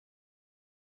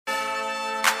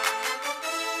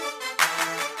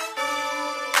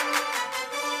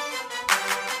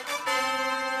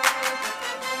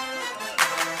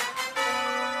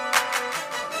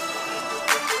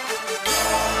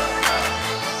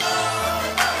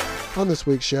On this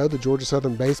week's show, the Georgia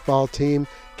Southern baseball team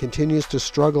continues to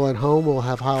struggle at home. We'll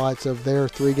have highlights of their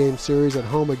three-game series at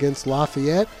home against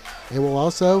Lafayette, and we'll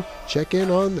also check in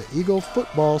on the Eagle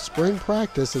football spring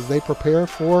practice as they prepare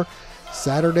for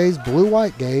Saturday's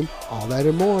blue-white game. All that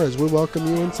and more as we welcome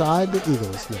you inside the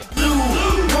Eagles Nest. Blue,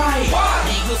 white,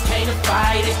 Eagles came to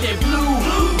fight. It's their blue,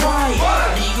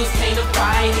 white, Eagles came to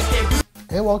fight. It's their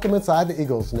blue. And welcome inside the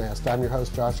Eagles Nest. I'm your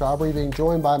host, Josh Aubrey, being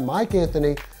joined by Mike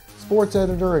Anthony, sports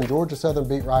editor and Georgia Southern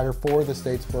beat writer for the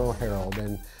Statesboro Herald.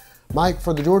 And Mike,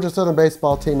 for the Georgia Southern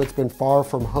baseball team, it's been far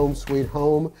from home sweet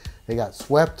home. They got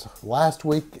swept last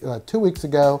week, 2 weeks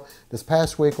ago. This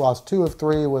past week, lost 2 of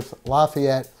 3 with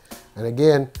Lafayette. And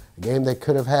again, a game they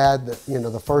could have had,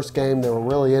 the first game they were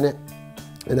really in it.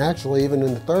 And actually, even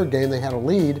in the third game, they had a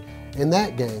lead in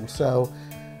that game. So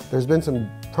there's been some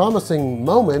promising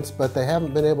moments, but they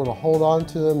haven't been able to hold on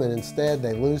to them, and instead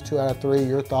they lose 2 out of 3.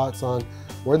 Your thoughts on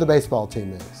where the baseball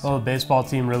team is? Well, the baseball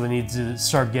team really needs to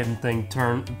start getting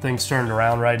things turned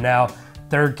around right now.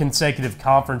 Third consecutive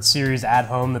conference series at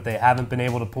home that they haven't been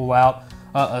able to pull out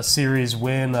a series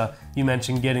win. You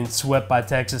mentioned getting swept by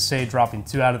Texas State, dropping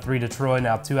 2 out of 3 to Troy,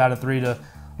 now 2 out of 3 to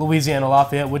Louisiana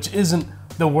Lafayette, which isn't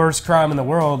the worst crime in the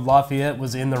world. Lafayette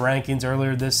was in the rankings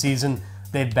earlier this season.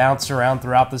 They've bounced around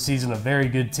throughout the season, a very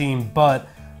good team, but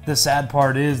the sad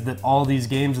part is that all these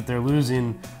games that they're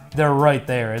losing, they're right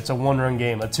there. It's a 1-run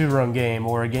game, a 2-run game,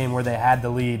 or a game where they had the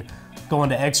lead. Going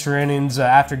to extra innings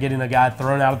after getting a guy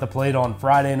thrown out at the plate on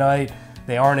Friday night.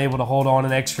 They aren't able to hold on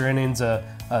in extra innings. A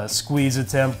squeeze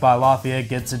attempt by Lafayette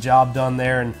gets the job done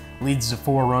there and leads to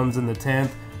 4 runs in the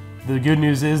 10th. The good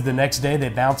news is the next day they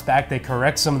bounce back, they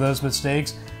correct some of those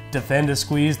mistakes, defend a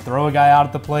squeeze, throw a guy out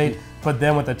at the plate, but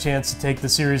then with a chance to take the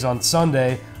series on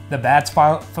Sunday, the bats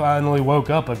finally woke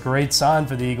up, a great sign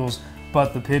for the Eagles,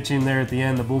 but the pitching there at the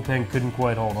end, the bullpen couldn't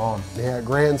quite hold on. Yeah,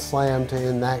 grand slam to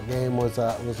end that game was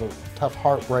a tough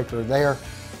heartbreaker there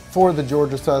for the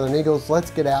Georgia Southern Eagles.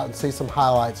 Let's get out and see some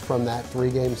highlights from that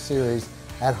 3-game series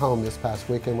at home this past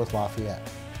weekend with Lafayette.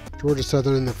 Georgia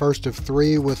Southern in the first of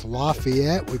 3 with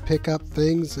Lafayette. We pick up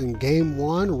things in game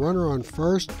 1. Runner on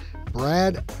first.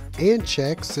 Brad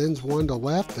Anchek sends one to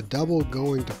left. The double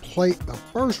going to plate the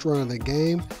first run of the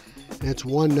game. And it's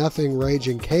 1-0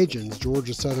 Raging Cajuns.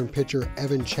 Georgia Southern pitcher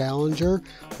Evan Challenger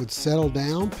would settle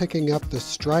down, picking up the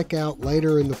strikeout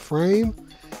later in the frame.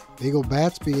 The Eagle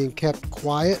bats being kept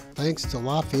quiet thanks to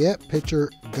Lafayette pitcher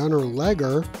Gunnar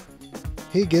Legger.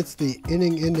 He gets the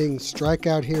inning-ending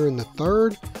strikeout here in the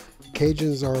 3rd.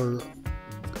 Cajuns are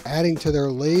adding to their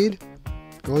lead,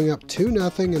 going up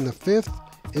 2-0 in the 5th.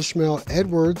 Ishmael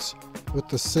Edwards with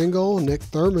the single. Nick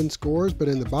Thurman scores, but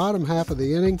in the bottom half of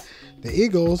the inning, the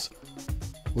Eagles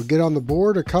will get on the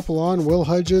board. A couple on. Will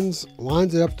Hudgens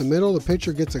lines it up the middle. The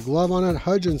pitcher gets a glove on it.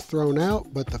 Hudgens thrown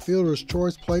out, but the fielder's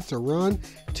choice plates a run.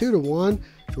 2-1.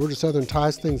 Georgia Southern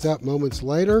ties things up moments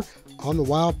later. On the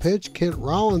wild pitch, Kent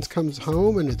Rollins comes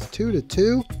home, and it's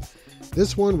 2-2.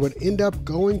 This one would end up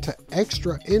going to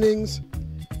extra innings.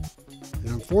 And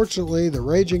unfortunately, the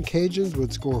Raging Cajuns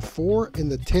would score 4 in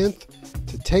the 10th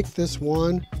to take this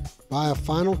one by a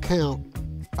final count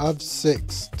of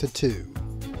 6-2.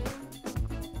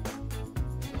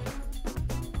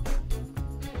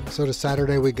 So to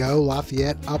Saturday we go.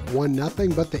 Lafayette up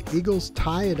 1-0, but the Eagles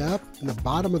tie it up in the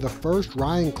bottom of the 1st.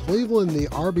 Ryan Cleveland, the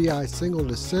RBI single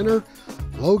to center.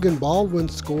 Logan Baldwin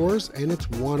scores, and it's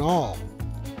 1-1.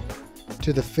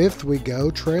 To the 5th we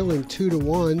go, trailing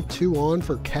 2-1, 2 on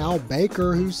for Cal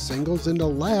Baker, who singles into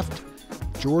left.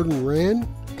 Jordan Wren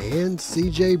and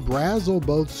CJ Brazel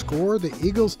both score. The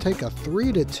Eagles take a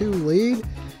 3-2 lead.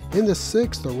 In the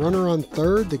 6th, the runner on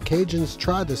 3rd, the Cajuns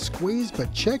try the squeeze,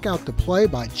 but check out the play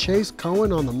by Chase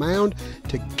Cohen on the mound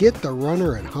to get the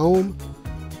runner at home.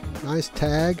 Nice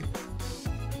tag.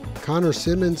 Connor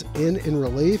Simmons in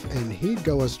relief, and he'd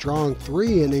go a strong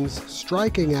 3 innings,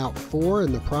 striking out 4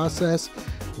 in the process.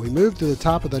 We move to the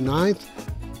top of the 9th.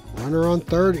 Runner on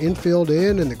 3rd, infield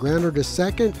in, and the grounder to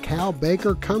 2nd. Cal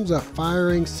Baker comes up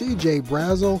firing. CJ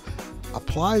Brazel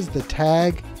applies the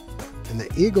tag, and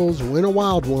the Eagles win a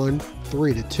wild one,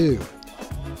 3-2.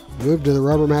 Move to the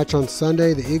rubber match on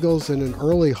Sunday. The Eagles in an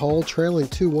early hole, trailing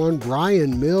 2-1.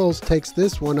 Brian Mills takes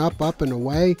this one up and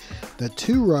away. The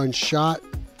 2-run shot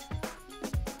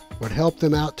would help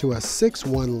them out to a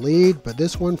 6-1 lead, but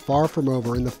this one far from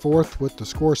over. In the 4th with the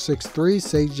score 6-3,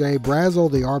 CJ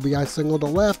Brazel, the RBI single to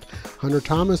left. Hunter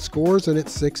Thomas scores, and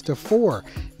it's 6-4.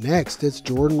 Next, it's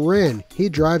Jordan Wren. He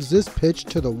drives this pitch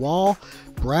to the wall.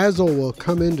 Brazel will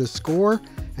come in to score,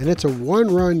 and it's a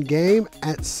one-run game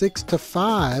at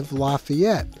 6-5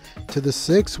 Lafayette. To the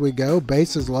 6th we go,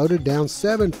 bases loaded, down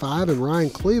 7-5, and Ryan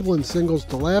Cleveland singles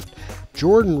to left.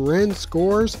 Jordan Wren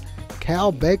scores.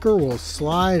 Cal Baker will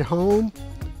slide home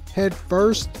head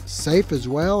first, safe as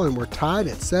well, and we're tied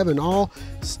at 7-all.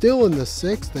 Still in the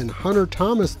 6th, and Hunter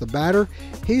Thomas, the batter,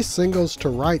 he singles to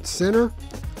right center.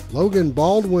 Logan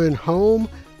Baldwin home.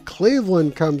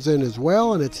 Cleveland comes in as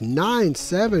well, and it's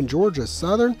 9-7 Georgia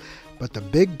Southern. But the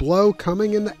big blow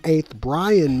coming in the 8th,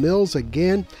 Brian Mills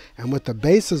again, and with the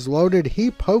bases loaded, he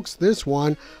pokes this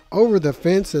one over the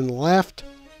fence and left.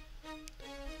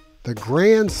 The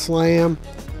grand slam,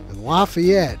 and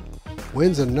Lafayette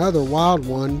wins another wild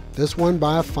one, this one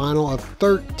by a final of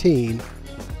 13-9.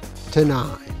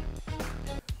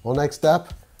 Well, next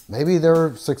up, maybe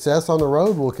their success on the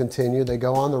road will continue. They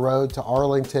go on the road to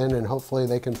Arlington, and hopefully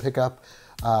they can pick up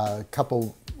a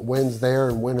couple wins there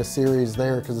and win a series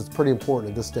there, because it's pretty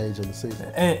important at this stage in the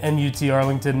season. And UT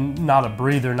Arlington, not a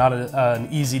breather, not an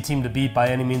easy team to beat by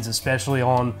any means, especially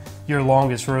on your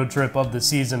longest road trip of the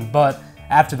season. But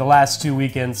after the last 2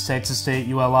 weekends, Texas State,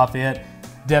 UL Lafayette,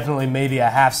 definitely maybe a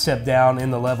half step down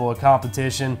in the level of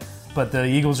competition. But the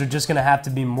Eagles are just going to have to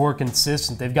be more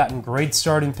consistent. They've gotten great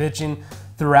starting pitching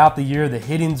throughout the year. The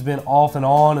hitting's been off and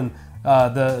on, and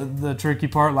the tricky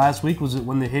part last week was that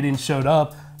when the hitting showed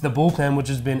up, the bullpen, which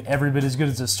has been every bit as good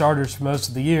as the starters for most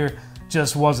of the year,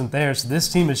 just wasn't there. So this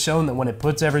team has shown that when it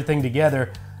puts everything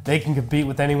together, they can compete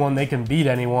with anyone, they can beat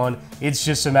anyone. It's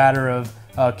just a matter of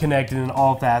connecting in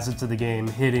all facets of the game: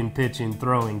 hitting, pitching,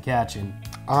 throwing, catching.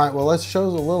 All right, well, let's show a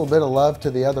little bit of love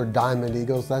to the other Diamond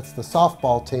Eagles. That's the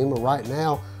softball team. Right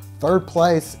now, 3rd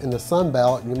place in the Sun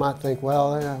Belt. You might think,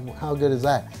 well, how good is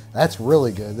that? That's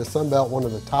really good. The Sun Belt, one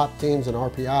of the top teams in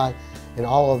RPI in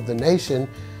all of the nation.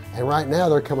 And right now,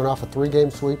 they're coming off a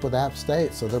 3-game sweep with App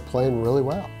State, so they're playing really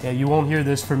well. Yeah, you won't hear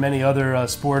this from many other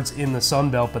sports in the Sun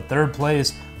Belt, but 3rd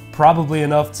place, probably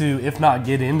enough to, if not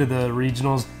get into the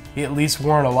regionals, at least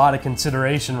warrant a lot of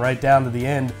consideration right down to the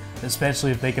end,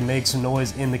 especially if they can make some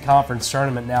noise in the conference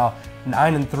tournament. Now,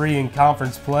 9-3 in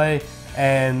conference play,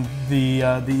 and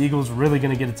the Eagles really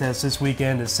going to get a test this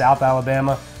weekend is South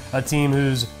Alabama, a team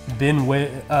who's been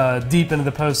deep into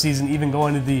the postseason, even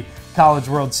going to the College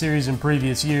World Series in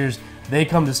previous years. They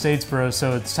come to Statesboro,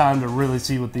 so it's time to really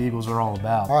see what the Eagles are all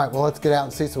about. All right, well, let's get out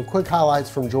and see some quick highlights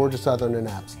from Georgia Southern and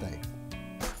App State.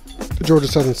 The Georgia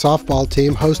Southern softball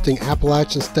team hosting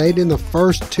Appalachian State in the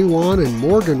first 2-on, and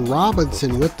Morgan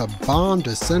Robinson with the bomb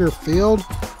to center field.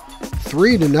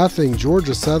 3-0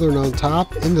 Georgia Southern on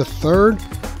top. In the 3rd,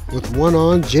 with 1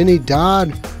 on, Jenny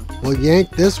Dodd will yank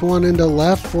this one into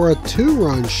left for a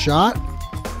 2-run shot.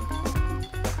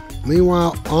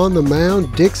 Meanwhile, on the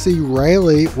mound, Dixie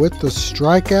Rayleigh with the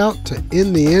strikeout to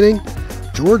end the inning.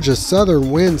 Georgia Southern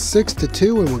wins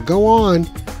 6-2 and will go on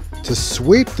to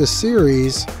sweep the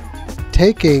series,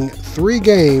 taking 3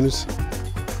 games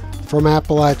from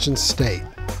Appalachian State.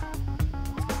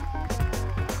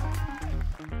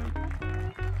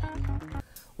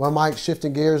 Well, Mike,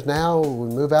 shifting gears now, we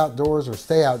move outdoors, or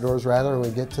stay outdoors rather, and we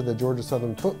get to the Georgia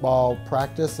Southern football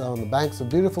practice on the banks of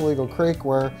beautiful Eagle Creek,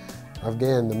 where,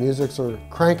 again, the musics are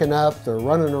cranking up, they're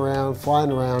running around,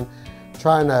 flying around,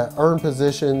 trying to earn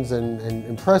positions and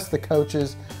impress the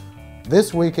coaches.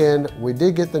 This weekend, we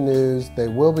did get the news they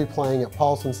will be playing at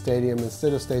Paulson Stadium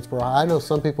instead of Statesboro. I know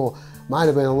some people might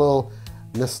have been a little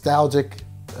nostalgic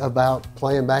about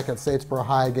playing back at Statesboro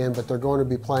High again, but they're going to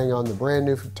be playing on the brand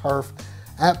new turf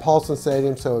at Paulson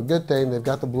Stadium, so a good thing. They've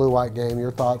got the blue-white game.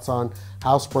 Your thoughts on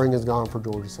how spring has gone for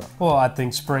Georgia Southern? Well, I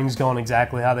think spring's gone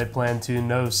exactly how they planned to.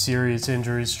 No serious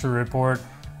injuries to report.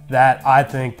 That, I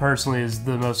think, personally is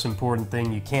the most important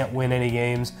thing. You can't win any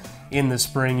games in the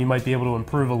spring. You might be able to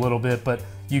improve a little bit, but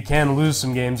you can lose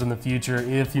some games in the future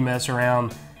if you mess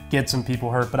around, get some people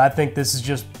hurt. But I think this has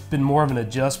just been more of an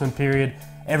adjustment period,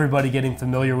 everybody getting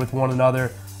familiar with one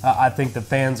another. I think the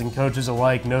fans and coaches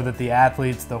alike know that the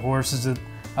athletes, the horses that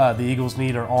the Eagles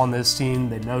need are on this team.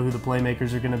 They know who the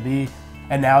playmakers are going to be.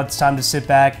 And now it's time to sit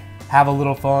back, have a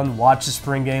little fun, watch the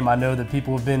spring game. I know that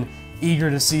people have been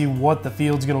eager to see what the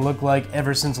field's going to look like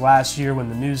ever since last year when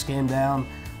the news came down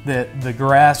that the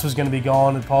grass was going to be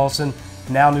gone at Paulson.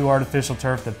 Now new artificial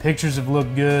turf. The pictures have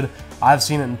looked good. I've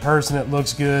seen it in person. It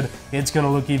looks good. It's going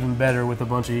to look even better with a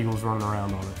bunch of Eagles running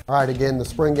around on it. All right, again, the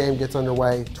spring game gets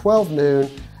underway 12 noon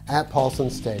at Paulson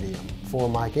Stadium. For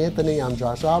Mike Anthony, I'm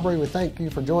Josh Aubrey. We thank you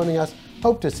for joining us.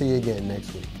 Hope to see you again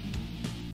next week.